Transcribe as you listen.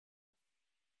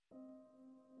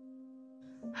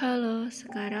Halo,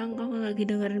 sekarang kamu lagi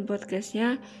dengerin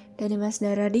podcastnya dari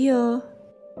Masda Radio.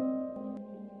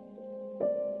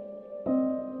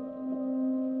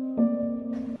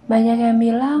 Banyak yang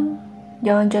bilang,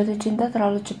 jangan jatuh cinta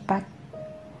terlalu cepat.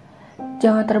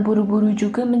 Jangan terburu-buru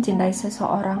juga mencintai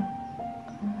seseorang.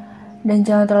 Dan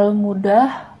jangan terlalu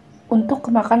mudah untuk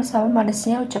kemakan sama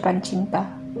manisnya ucapan cinta.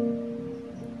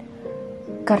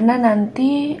 Karena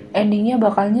nanti endingnya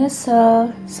bakal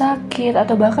nyesel, sakit,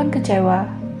 atau bahkan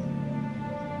kecewa.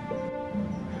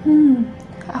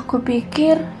 Aku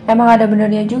pikir emang ada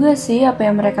benernya juga sih apa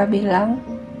yang mereka bilang.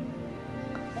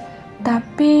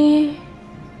 Tapi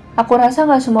aku rasa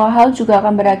gak semua hal juga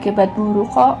akan berakibat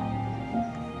buruk kok.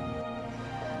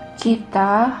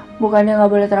 Kita bukannya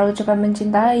gak boleh terlalu cepat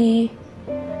mencintai.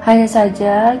 Hanya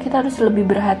saja kita harus lebih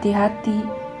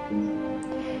berhati-hati.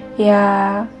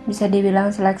 Ya, bisa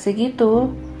dibilang seleksi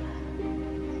gitu.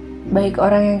 Baik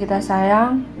orang yang kita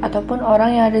sayang ataupun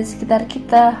orang yang ada di sekitar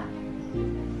kita.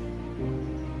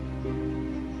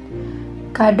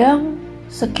 Kadang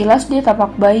sekilas dia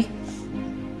tampak baik,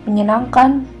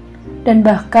 menyenangkan, dan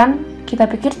bahkan kita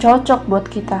pikir cocok buat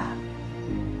kita.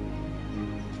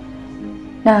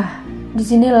 Nah,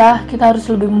 disinilah kita harus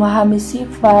lebih memahami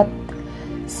sifat,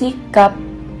 sikap,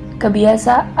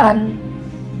 kebiasaan.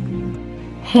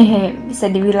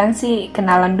 Bisa dibilang sih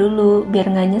kenalan dulu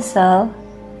biar gak nyesel.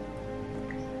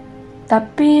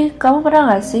 Tapi kamu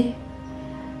pernah gak sih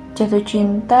jatuh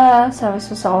cinta sama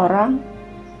seseorang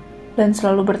dan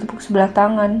selalu bertepuk sebelah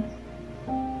tangan?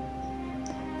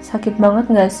 Sakit banget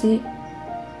gak sih?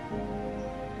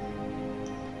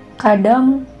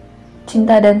 Kadang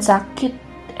cinta dan sakit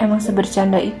emang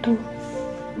sebercanda itu.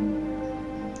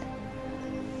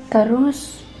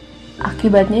 Terus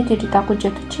akibatnya jadi takut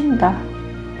jatuh cinta,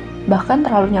 bahkan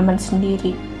terlalu nyaman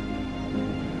sendiri.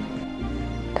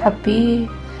 Tapi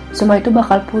semua itu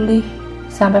bakal pulih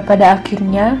sampai pada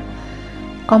akhirnya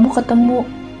kamu ketemu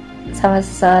sama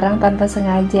seseorang tanpa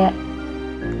sengaja.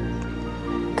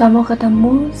 Kamu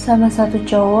ketemu sama satu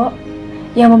cowok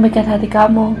yang memikat hati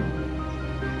kamu.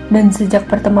 Dan sejak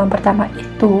pertemuan pertama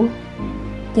itu,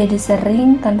 jadi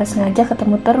sering tanpa sengaja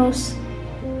ketemu terus.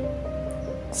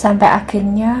 Sampai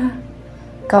akhirnya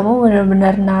kamu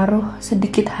benar-benar naruh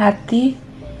sedikit hati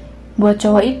buat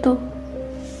cowok itu.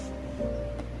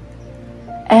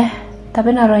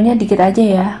 Tapi naruhnya dikit aja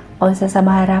ya, gak usah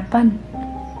sama harapan.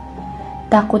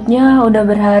 Takutnya udah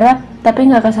berharap tapi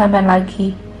gak kesampaian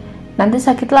lagi. Nanti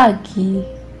sakit lagi.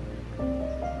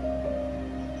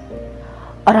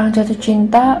 Orang jatuh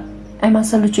cinta emang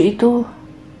selucu itu.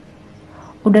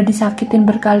 Udah disakitin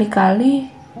berkali-kali,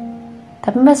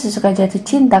 tapi masih suka jatuh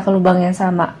cinta ke lubang yang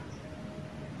sama.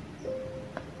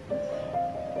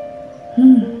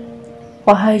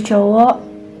 Wahai cowok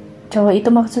itu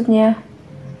maksudnya.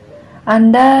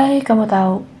 Andai kamu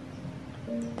tahu,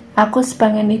 aku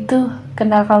sepengen itu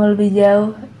kenal kamu lebih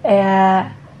jauh.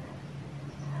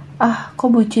 Kok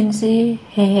bucin sih?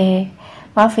 Hehe,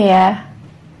 maaf ya.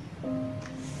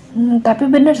 Tapi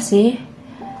bener sih,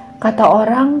 kata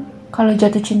orang kalau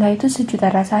jatuh cinta itu sejuta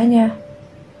rasanya.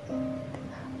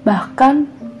 Bahkan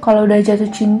kalau udah jatuh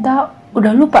cinta,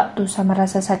 udah lupa tuh sama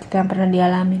rasa sakit yang pernah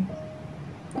dialamin.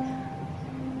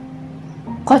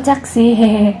 Kocak sih,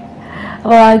 hehe.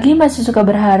 Apalagi masih suka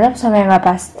berharap sama yang gak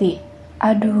pasti.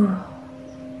 Aduh.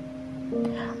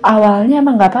 Awalnya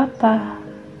emang gak apa-apa,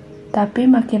 tapi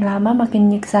makin lama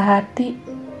makin nyiksa hati.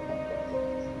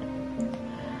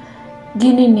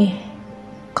 Gini nih,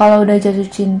 kalau udah jatuh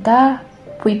cinta,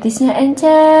 puitisnya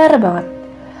encer banget.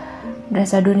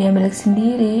 Berasa dunia milik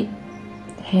sendiri.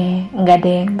 Enggak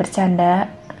deh, bercanda.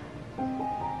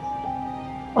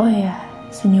 Oh ya,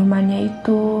 senyumannya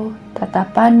itu,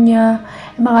 tatapannya,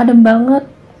 emang adem banget.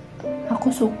 Aku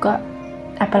suka.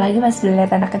 Apalagi pas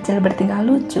dilihat anak kecil bertingkah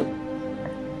lucu.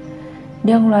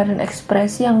 Dia ngeluarin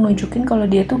ekspresi yang nunjukin kalau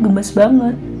dia tuh gemes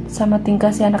banget sama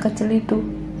tingkah si anak kecil itu.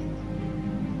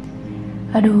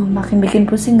 Aduh, makin bikin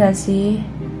pusing gak sih?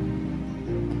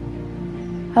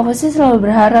 Aku sih selalu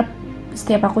berharap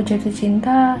setiap aku jatuh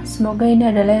cinta, semoga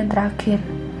ini adalah yang terakhir.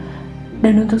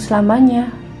 Dan untuk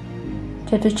selamanya,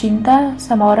 jatuh cinta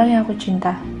sama orang yang aku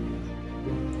cinta.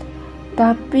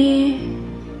 Tapi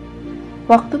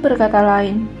waktu berkata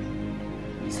lain.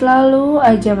 Selalu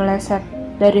aja meleset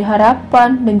dari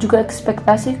harapan dan juga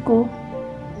ekspektasiku.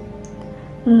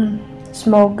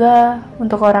 Semoga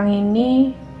untuk orang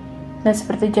ini gak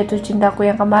seperti jatuh cintaku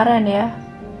yang kemarin ya.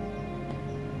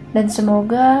 Dan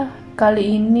semoga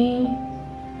kali ini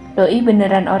doi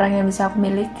beneran orang yang bisa aku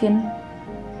milikin.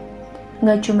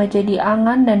 Gak cuma jadi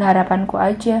angan dan harapanku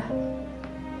aja.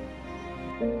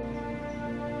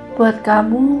 Buat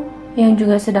kamu yang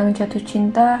juga sedang jatuh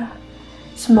cinta,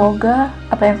 Semoga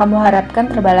apa yang kamu harapkan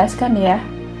terbalaskan ya.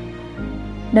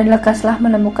 Dan lekaslah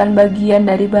menemukan bagian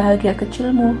dari bahagia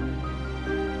kecilmu.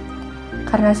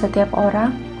 Karena setiap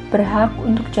orang berhak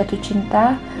untuk jatuh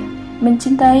cinta,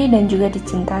 mencintai dan juga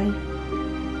dicintai.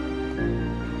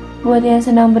 Buat yang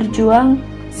sedang berjuang,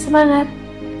 semangat!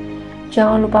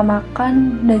 Jangan lupa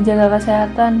makan dan jaga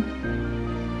kesehatan.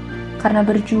 Karena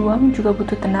berjuang juga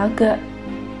butuh tenaga.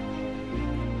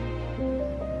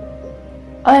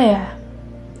 Oh ya,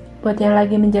 buat yang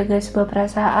lagi menjaga sebuah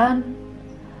perasaan,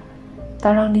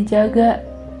 tolong dijaga.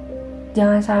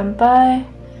 Jangan sampai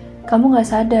kamu gak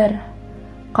sadar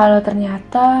kalau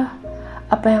ternyata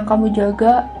apa yang kamu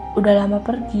jaga udah lama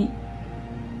pergi.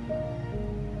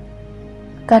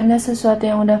 Karena sesuatu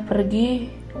yang udah pergi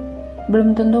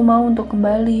belum tentu mau untuk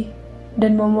kembali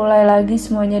dan memulai lagi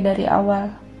semuanya dari awal.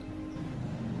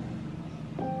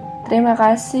 Terima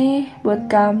kasih buat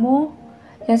kamu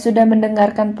yang sudah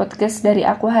mendengarkan podcast dari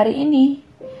aku hari ini.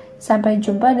 Sampai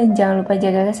jumpa dan jangan lupa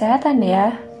jaga kesehatan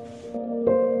ya.